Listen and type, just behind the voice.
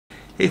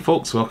Hey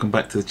folks, welcome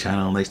back to the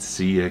channel, nice to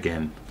see you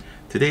again.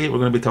 Today we're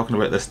going to be talking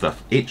about this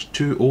stuff,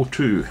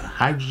 H2O2,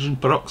 hydrogen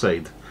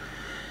peroxide.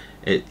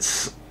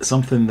 It's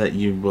something that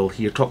you will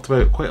hear talked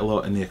about quite a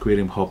lot in the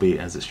aquarium hobby,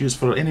 as it's used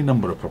for any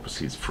number of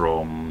purposes,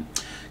 from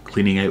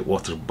cleaning out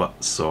water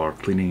butts or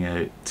cleaning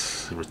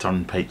out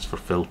return pipes for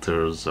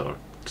filters or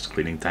just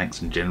cleaning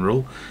tanks in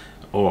general,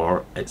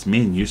 or its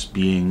main use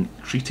being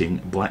treating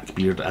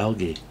blackbeard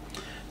algae.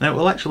 Now it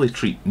will actually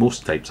treat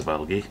most types of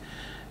algae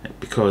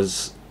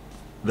because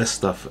this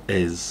stuff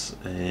is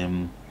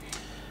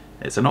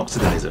it's an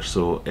oxidizer,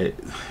 so it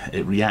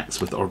reacts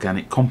with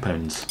organic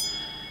compounds,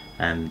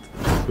 and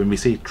when we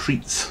say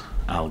treats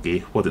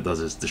algae, what it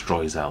does is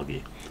destroys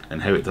algae.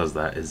 And how it does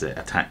that is it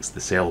attacks the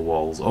cell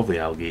walls of the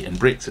algae and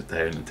breaks it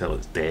down until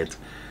it's dead,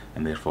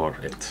 and therefore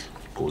it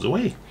goes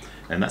away.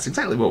 And that's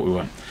exactly what we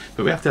want.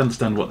 But we have to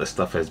understand what this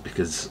stuff is,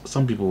 because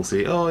some people will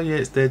say, oh yeah,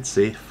 it's dead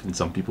safe, and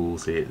some people will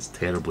say it's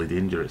terribly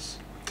dangerous.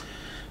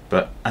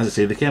 But as I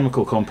say, the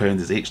chemical compound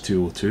is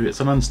H2O2. It's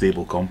an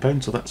unstable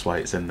compound, so that's why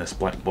it's in this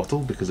black bottle,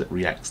 because it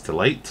reacts to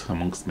light,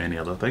 amongst many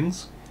other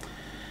things.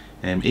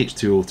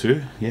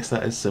 H2O2, yes,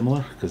 that is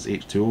similar, because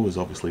H2O is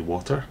obviously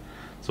water.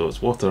 So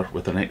it's water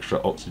with an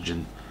extra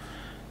oxygen.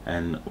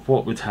 And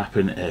what would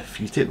happen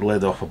if you take the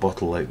lid off a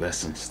bottle like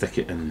this and stick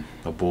it in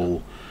a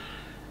bowl?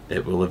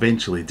 It will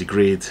eventually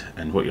degrade,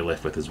 and what you're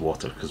left with is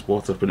water, because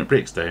water, when it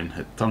breaks down,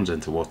 it turns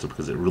into water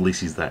because it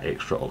releases that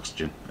extra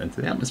oxygen into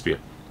the atmosphere.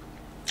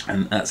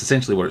 And that's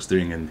essentially what it's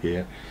doing in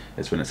here.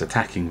 It's when it's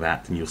attacking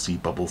that, and you'll see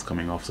bubbles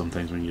coming off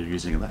sometimes when you're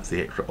using it. That's the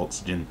extra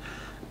oxygen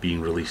being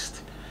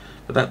released.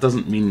 But that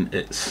doesn't mean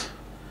it's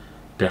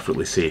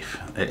perfectly safe.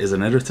 It is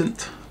an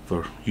irritant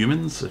for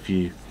humans. If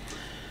you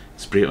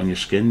spray it on your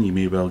skin, you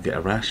may well get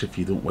a rash if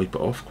you don't wipe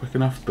it off quick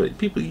enough. But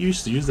people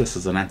used to use this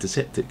as an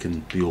antiseptic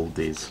in the old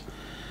days.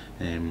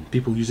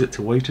 People use it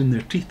to whiten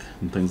their teeth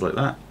and things like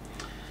that.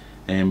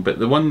 But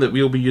the one that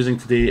we'll be using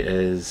today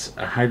is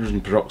a hydrogen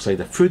peroxide,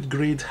 a food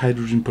grade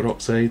hydrogen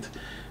peroxide,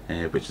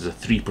 which is a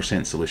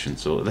 3% solution.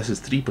 So this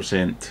is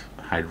 3%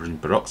 hydrogen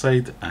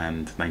peroxide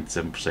and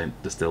 97%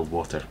 distilled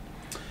water.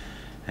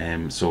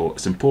 So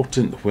it's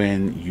important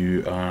when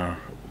you are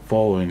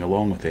following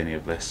along with any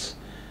of this,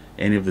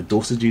 any of the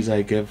dosages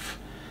I give,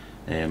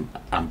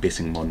 I'm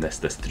basing them on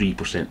this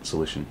 3%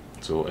 solution.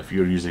 So if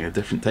you're using a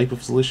different type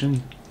of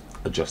solution,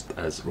 adjust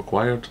as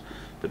required.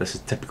 But this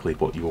is typically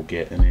what you will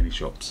get in any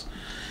shops.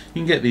 You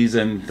can get these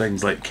in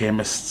things like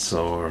chemists,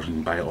 or you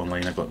can buy it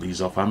online. I got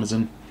these off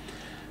Amazon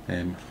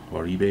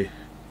or eBay,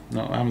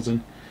 not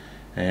Amazon.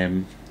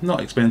 Not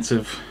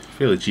expensive,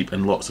 fairly cheap,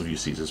 and lots of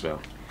uses as well.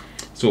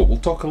 So we'll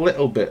talk a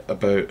little bit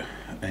about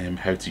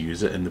how to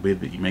use it and the way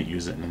that you might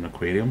use it in an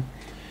aquarium.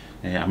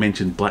 I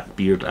mentioned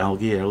blackbeard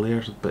algae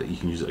earlier, but you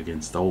can use it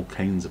against all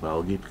kinds of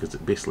algae, because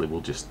it basically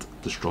will just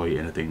destroy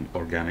anything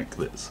organic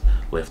that's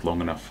left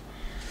long enough.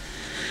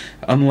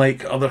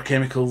 Unlike other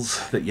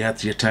chemicals that you add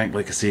to your tank,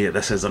 like I say,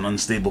 this is an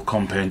unstable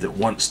compound. It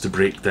wants to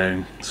break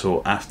down,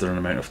 so after an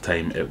amount of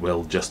time it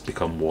will just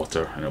become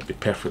water, and it'll be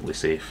perfectly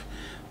safe.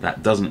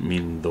 That doesn't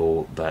mean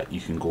though that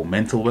you can go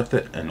mental with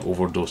it and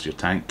overdose your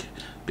tank,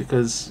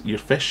 because your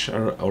fish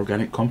are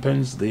organic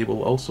compounds. They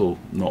will also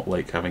not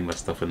like having this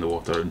stuff in the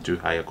water in too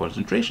high a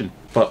concentration.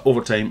 But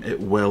over time it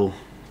will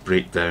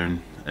break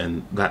down,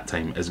 and that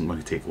time isn't going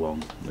to take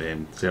long.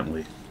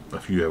 Certainly a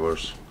few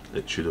hours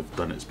it should have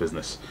done its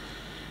business.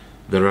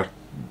 There are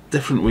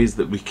different ways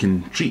that we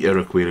can treat our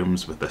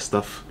aquariums with this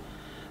stuff.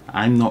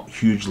 I'm not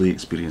hugely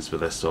experienced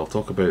with this, so I'll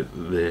talk about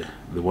the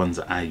ones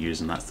that I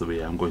use, and that's the way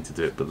I'm going to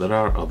do it. But there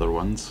are other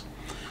ones.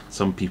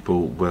 Some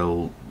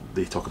people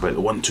they talk about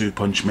the 1-2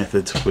 punch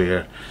method,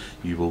 where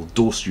you will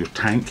dose your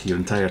tank, your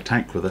entire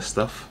tank, with this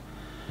stuff.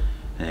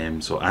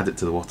 So add it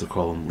to the water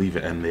column, leave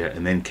it in there,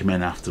 and then come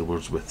in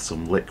afterwards with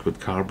some liquid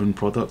carbon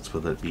products,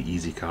 whether it be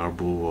Easy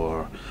Carbo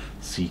or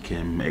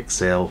Seachem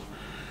Excel,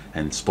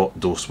 and spot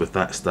dose with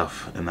that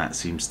stuff. And that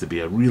seems to be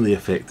a really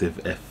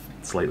effective, if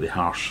slightly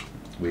harsh,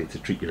 way to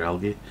treat your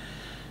algae.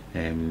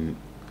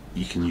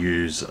 You can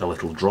use a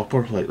little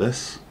dropper like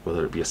this,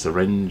 whether it be a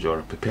syringe or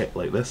a pipette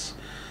like this,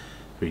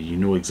 where you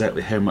know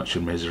exactly how much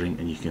you're measuring,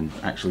 and you can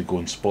actually go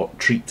and spot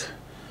treat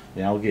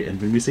the algae.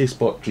 And when we say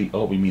spot treat,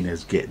 all we mean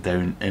is get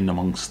down in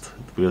amongst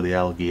where the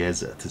algae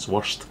is at its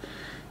worst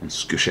and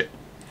scoosh it.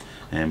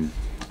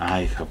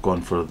 I have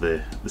gone for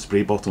the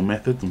spray bottle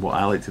method, and what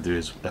I like to do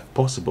is, if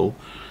possible,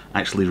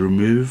 actually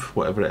remove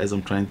whatever it is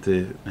I'm trying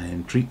to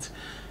treat.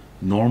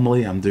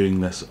 Normally I'm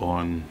doing this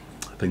on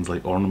things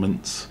like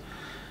ornaments,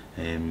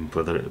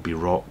 whether it be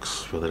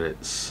rocks, whether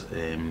it's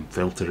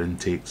filter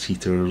intakes,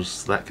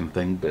 heaters, that kind of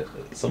thing, but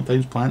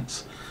sometimes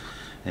plants.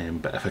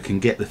 But if I can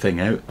get the thing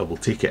out, I will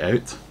take it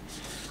out,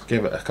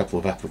 give it a couple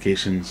of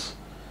applications,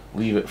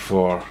 leave it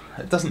for,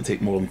 it doesn't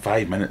take more than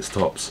 5 minutes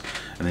tops,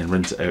 and then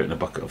rinse it out in a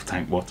bucket of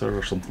tank water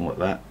or something like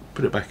that,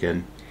 put it back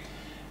in,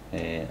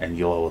 and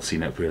you'll all have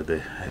seen it where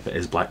if it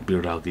is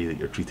blackbeard algae that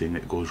you're treating,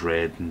 it goes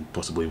red and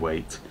possibly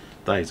white,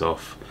 dies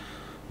off,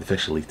 the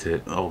fish will eat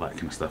it, all that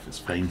kind of stuff. It's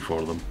fine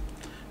for them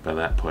by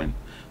that point.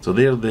 So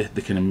they're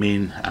the kind of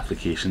main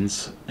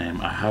applications.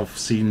 I have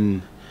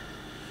seen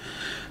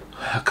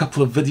a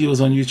couple of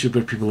videos on YouTube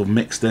where people have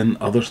mixed in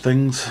other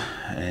things,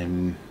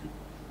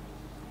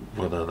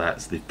 whether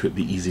that's they put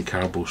the easy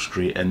carbo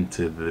straight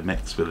into the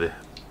mix with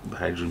the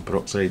hydrogen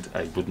peroxide.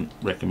 I wouldn't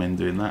recommend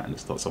doing that, and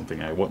it's not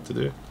something I want to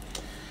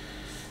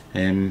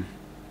do.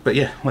 But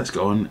yeah, let's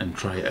go on and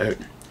try it out.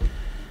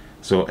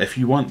 So if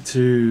you want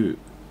to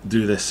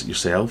do this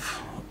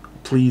yourself,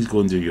 please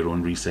go and do your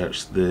own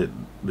research. The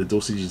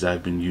dosages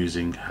I've been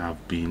using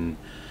have been,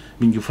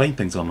 I mean, you'll find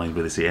things online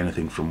where they say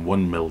anything from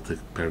 1 mil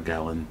per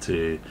gallon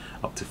to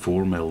up to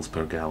 4 mils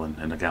per gallon,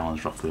 and a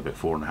gallon's roughly about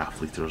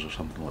 4.5 litres or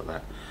something like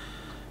that.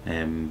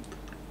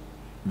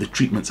 The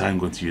treatments I'm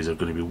going to use are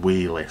going to be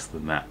way less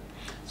than that.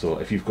 So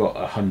if you've got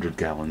 100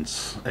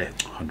 gallons,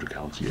 100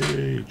 gallons,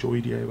 yay,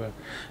 joy DIY.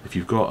 If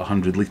you've got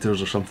 100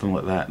 litres or something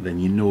like that, then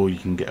you know you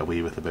can get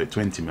away with about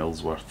 20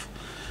 mils worth.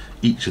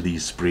 Each of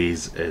these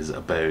sprays is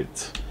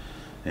about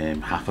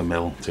half a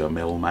mil to a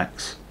mil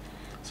max.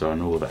 So I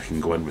know that I can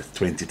go in with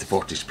 20 to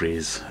 40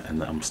 sprays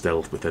and that I'm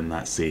still within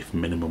that safe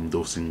minimum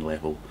dosing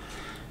level.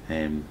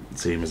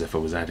 Same as if I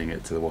was adding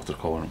it to the water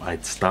column.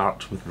 I'd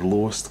start with the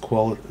lowest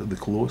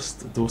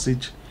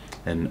dosage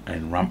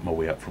and ramp my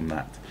way up from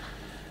that.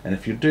 And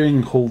if you're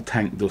doing whole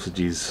tank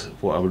dosages,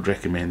 what I would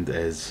recommend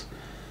is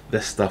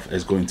this stuff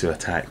is going to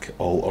attack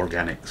all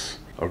organics.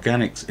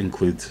 Organics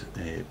include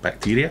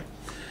bacteria,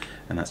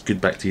 and that's good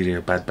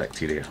bacteria, bad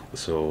bacteria.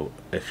 So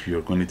if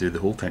you're going to do the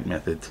whole tank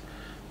method,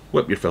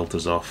 whip your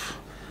filters off,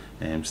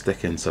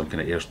 stick in some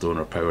kind of air stone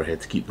or power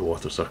head to keep the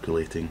water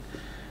circulating,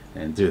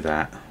 and do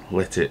that.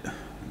 Let it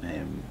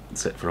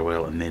sit for a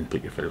while and then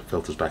put your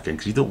filters back in,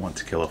 because you don't want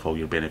to kill off all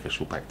your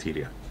beneficial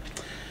bacteria.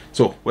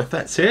 So with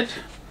that said,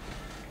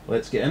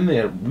 let's get in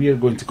there. We are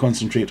going to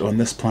concentrate on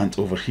this plant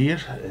over here.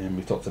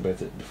 We talked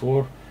about it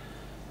before.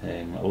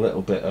 A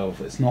little bit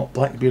of, it's not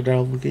blackbeard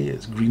algae,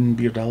 it's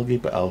greenbeard algae,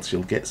 but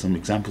you'll get some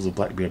examples of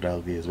blackbeard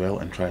algae as well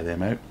and try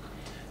them out.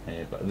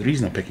 But the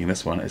reason I'm picking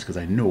this one is because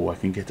I know I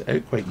can get it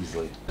out quite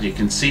easily. You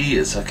can see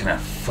it's a kind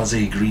of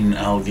fuzzy green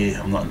algae.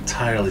 I'm not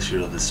entirely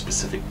sure of the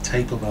specific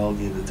type of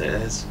algae that it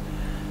is,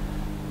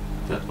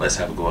 but let's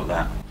have a go at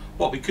that.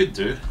 What we could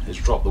do is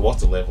drop the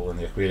water level in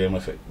the aquarium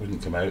if it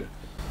wouldn't come out.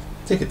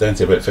 Take it down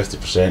to about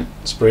 50%,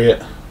 spray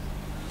it,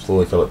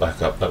 slowly fill it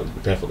back up. That would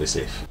be perfectly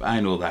safe. But I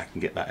know that I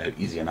can get that out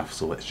easy enough,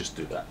 so let's just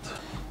do that.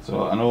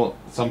 So I know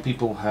some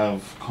people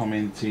have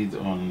commented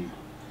on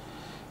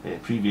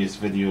previous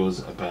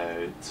videos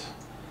about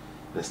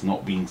this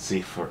not being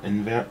safe for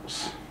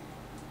inverts.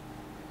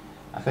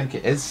 I think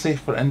it is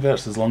safe for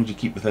inverts as long as you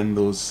keep within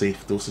those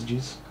safe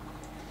dosages.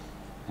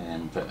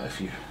 But if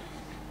you,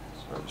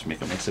 sorry, just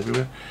make a mess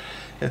everywhere.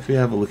 If we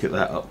have a look at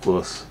that up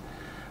close,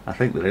 I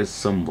think there is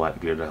some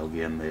blackbeard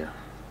algae in there,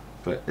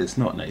 but it's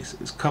not nice.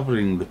 It's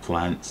covering the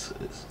plants.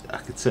 I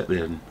could sit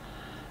there and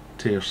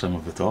tear some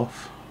of it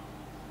off.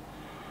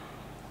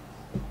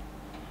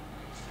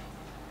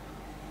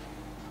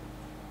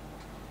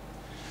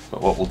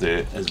 But what we'll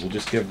do is we'll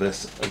just give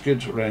this a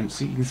good round.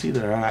 See, you can see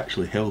there are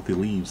actually healthy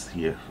leaves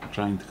here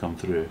trying to come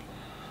through.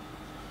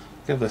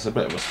 Give this a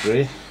bit of a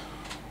spray.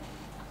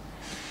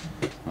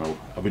 Well,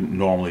 I wouldn't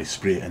normally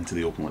spray it into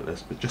the open like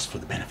this, but just for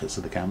the benefits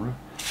of the camera.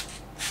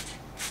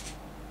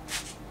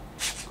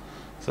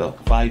 So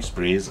 5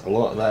 sprays. A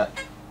lot of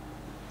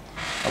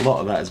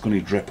that is going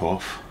to drip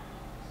off.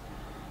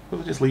 But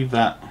we'll just leave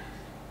that.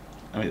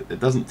 I mean,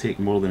 it doesn't take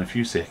more than a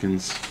few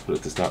seconds for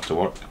it to start to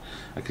work.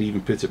 I could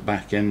even put it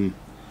back in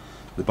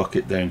the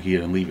bucket down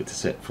here and leave it to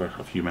sit for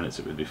a few minutes.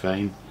 It would be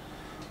fine.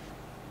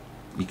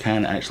 You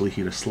can actually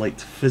hear a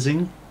slight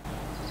fizzing.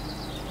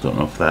 Don't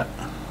know if that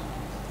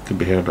can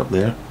be heard up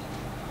there.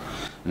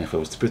 And if I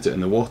was to put it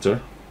in the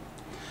water,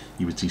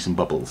 you would see some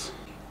bubbles.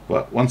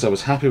 But once I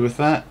was happy with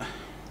that,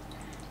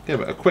 give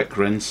it a quick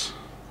rinse,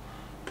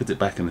 put it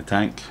back in the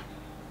tank,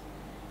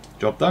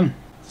 job done.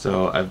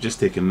 So I've just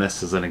taken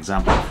this as an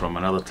example from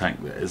another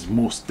tank that is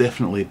most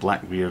definitely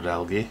blackbeard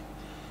algae.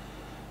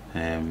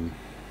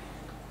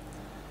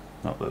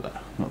 Not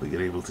that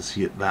you're able to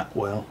see it that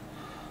well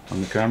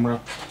on the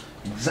camera.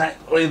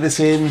 Exactly the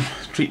same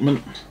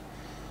treatment.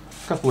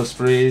 A couple of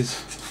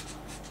sprays.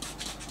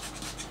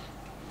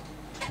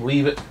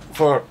 Leave it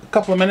for a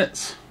couple of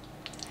minutes.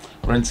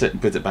 Rinse it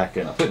and put it back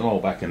in. I'll put them all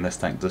back in this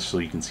tank just so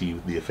you can see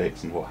the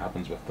effects and what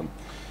happens with them.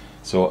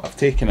 So I've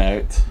taken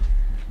out,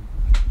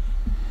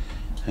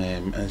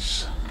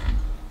 as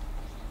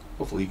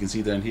hopefully you can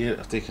see down here,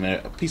 I've taken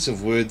out a piece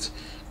of wood,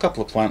 a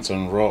couple of plants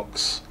on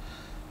rocks,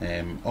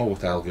 all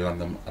with algae on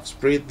them. I've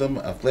sprayed them,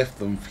 I've left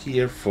them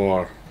here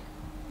for,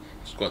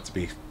 it's got to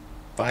be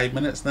 5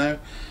 minutes now.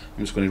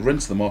 I'm just going to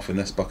rinse them off in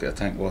this bucket of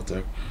tank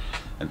water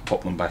and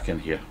pop them back in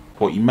here.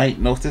 What you might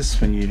notice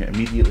when you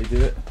immediately do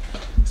it,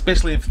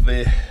 especially if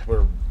they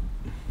were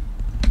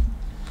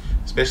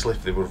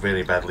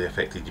very badly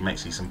affected, you might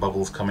see some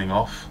bubbles coming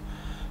off.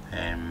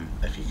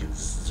 If you can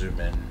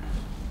zoom in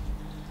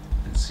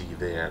and see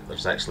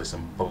there's actually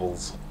some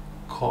bubbles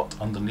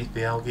caught underneath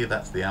the algae.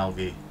 That's the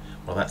algae,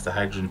 well, that's the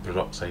hydrogen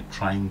peroxide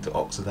trying to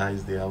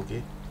oxidize the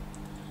algae.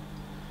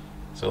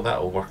 So that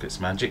will work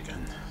its magic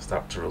and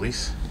start to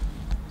release.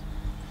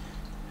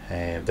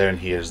 Down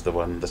here is the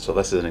one, so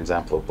this is an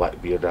example of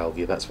blackbeard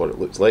algae. That's what it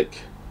looks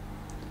like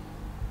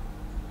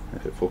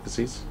if it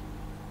focuses.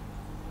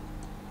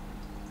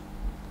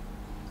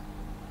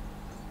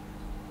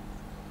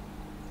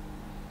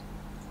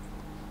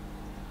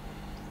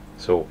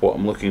 So what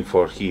I'm looking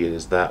for here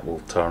is that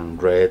will turn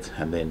red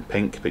and then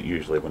pink, but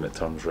usually when it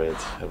turns red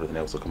everything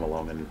else will come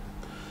along and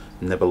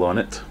nibble on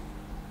it.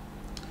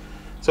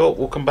 So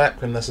we'll come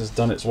back when this has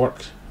done its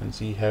work and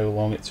see how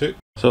long it took.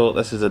 So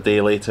this is a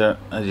day later.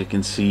 As you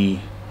can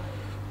see,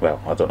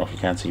 well, I don't know if you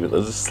can see, but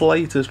there's the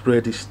slightest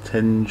reddish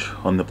tinge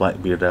on the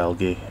blackbeard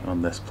algae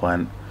on this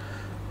plant.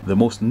 The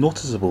most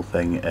noticeable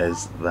thing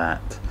is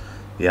that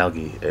the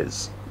algae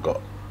has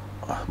got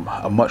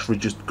a much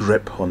reduced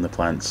grip on the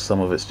plants. Some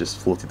of it's just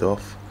floated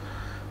off,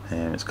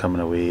 it's coming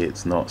away,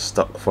 it's not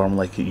stuck firm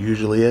like it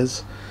usually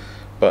is.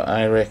 But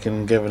I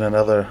reckon given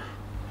another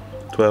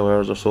 12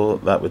 hours or so,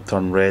 that would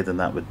turn red and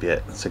that would be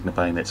it,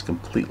 signifying it's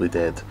completely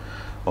dead.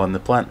 On the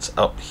plants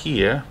up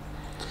here,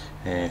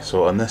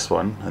 so on this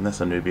one, and this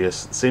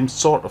Anubias, the same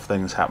sort of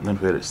things happening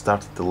where it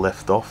started to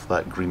lift off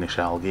that greenish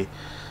algae.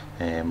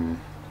 A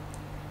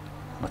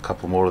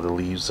couple more of the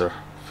leaves are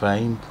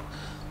fine.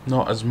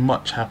 Not as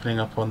much happening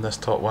up on this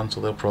top one, so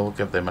they'll probably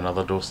give them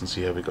another dose and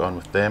see how we go on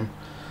with them.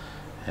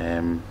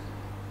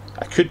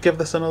 I could give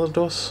this another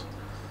dose.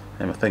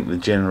 I think the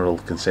general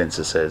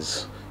consensus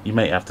is you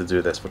might have to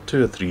do this for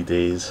 2 or 3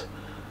 days,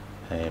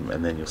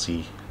 and then you'll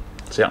see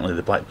certainly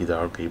the blackbeard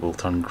algae will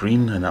turn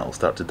green and that will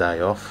start to die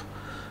off.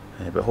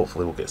 But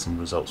hopefully we'll get some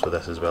results with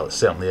this as well. It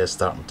certainly is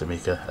starting to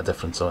make a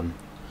difference on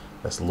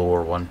this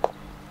lower one.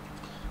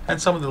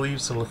 And some of the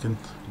leaves are looking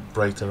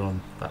brighter on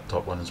that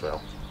top one as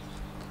well.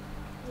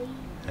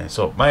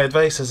 So my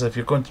advice is, if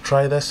you're going to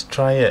try this,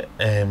 try it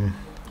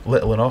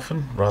little and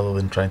often rather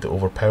than trying to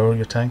overpower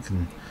your tank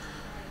and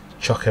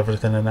chuck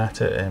everything in at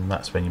it.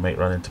 That's when you might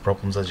run into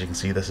problems. As you can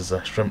see, this is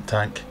a shrimp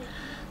tank.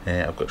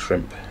 I've got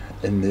shrimp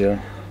in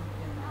there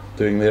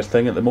doing their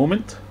thing at the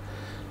moment.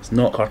 It's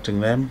not hurting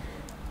them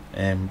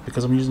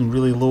because I'm using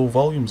really low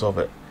volumes of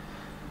it.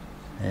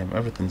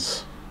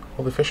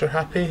 All the fish are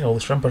happy, all the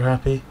shrimp are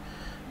happy,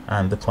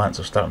 and the plants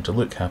are starting to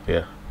look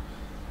happier.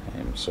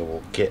 So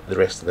we'll get the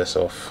rest of this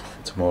off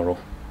tomorrow.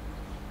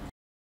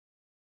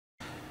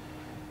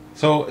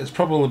 So it's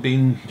probably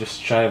been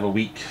just shy of a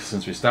week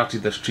since we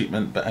started this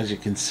treatment, but as you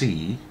can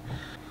see,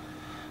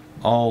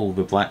 all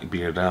the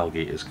blackbeard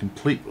algae is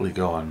completely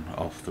gone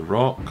off the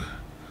rock,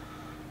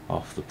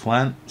 off the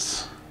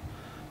plants.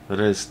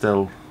 There is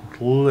still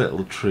a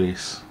little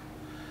trace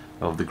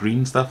of the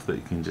green stuff that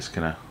you can just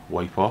kind of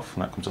wipe off,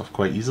 and that comes off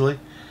quite easily.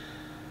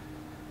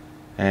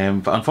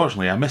 But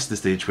unfortunately I missed the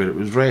stage where it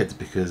was red,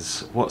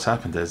 because what's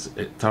happened is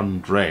it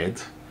turned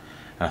red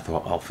and I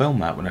thought I'll film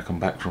that when I come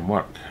back from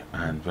work,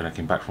 and when I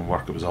came back from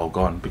work it was all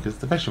gone because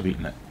the fish have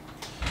eaten it.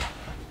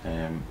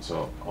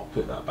 So I'll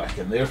put that back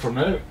in there for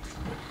now.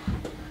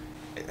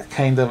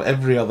 Kind of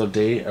every other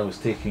day I was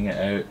taking it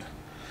out,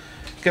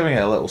 giving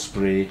it a little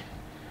spray,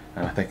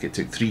 and I think it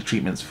took 3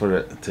 treatments for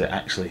it to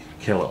actually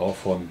kill it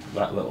off on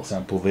that little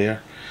sample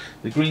there.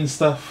 The green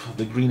stuff,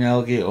 the green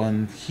algae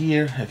on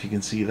here, if you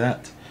can see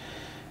that,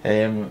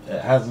 it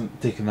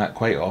hasn't taken that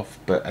quite off,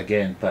 but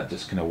again that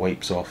just kind of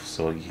wipes off,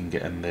 so you can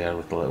get in there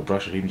with a little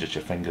brush or even just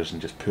your fingers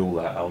and just pull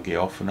that algae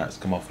off, and that's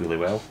come off really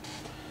well.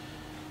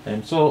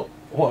 So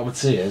what I would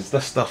say is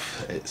this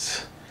stuff,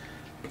 it's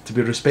to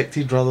be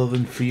respected rather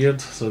than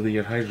feared. So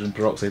your hydrogen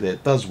peroxide,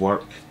 it does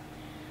work,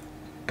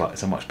 but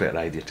it's a much better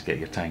idea to get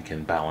your tank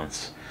in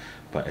balance.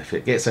 But if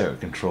it gets out of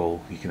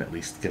control, you can at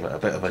least give it a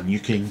bit of a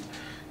nuking,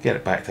 get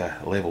it back to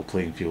a level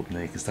playing field, and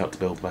then you can start to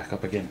build back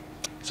up again.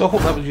 So I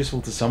hope that was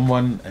useful to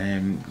someone.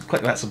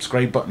 Click that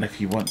subscribe button if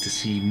you want to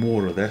see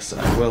more of this.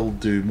 I will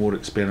do more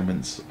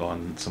experiments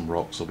on some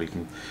rocks so we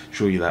can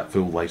show you that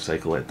full life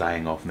cycle, it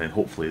dying off, and then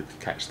hopefully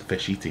catch the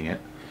fish eating it.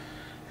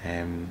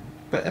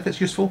 But if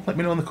it's useful, let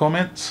me know in the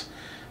comments.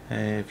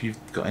 If you've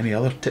got any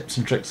other tips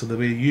and tricks of the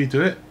way you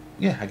do it,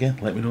 yeah, again,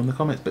 let me know in the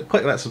comments. But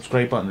click that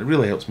subscribe button, it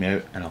really helps me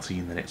out, and I'll see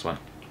you in the next one.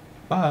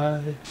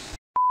 Bye!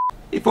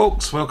 Hey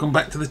folks, welcome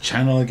back to the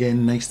channel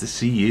again, nice to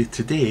see you.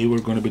 Today we're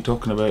going to be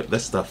talking about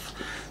this stuff.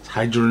 It's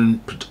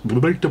hydrogen...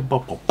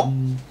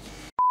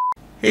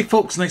 Hey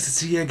folks, nice to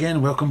see you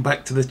again, welcome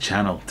back to the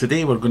channel.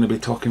 Today we're going to be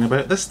talking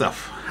about this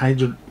stuff. Hey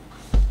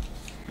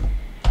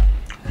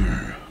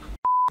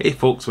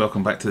folks,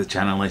 welcome back to the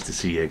channel, nice to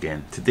see you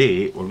again.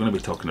 Today we're going to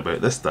be talking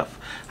about this stuff.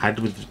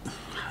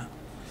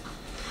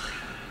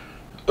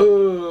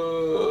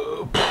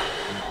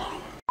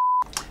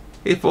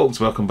 Hey folks,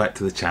 welcome back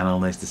to the channel,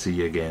 nice to see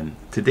you again.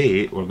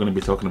 Today we're going to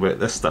be talking about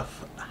this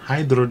stuff.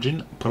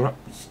 Hydrogen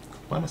peroxide.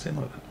 Why am I saying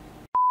like that?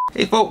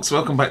 Hey folks,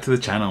 welcome back to the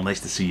channel,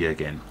 nice to see you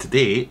again.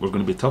 Today we're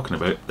going to be talking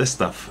about this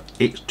stuff,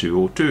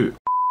 H2O2.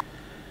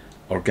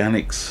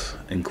 Organics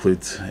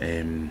include,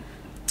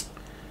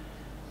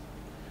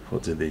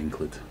 what do they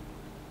include?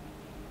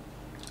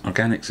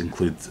 Organics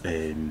include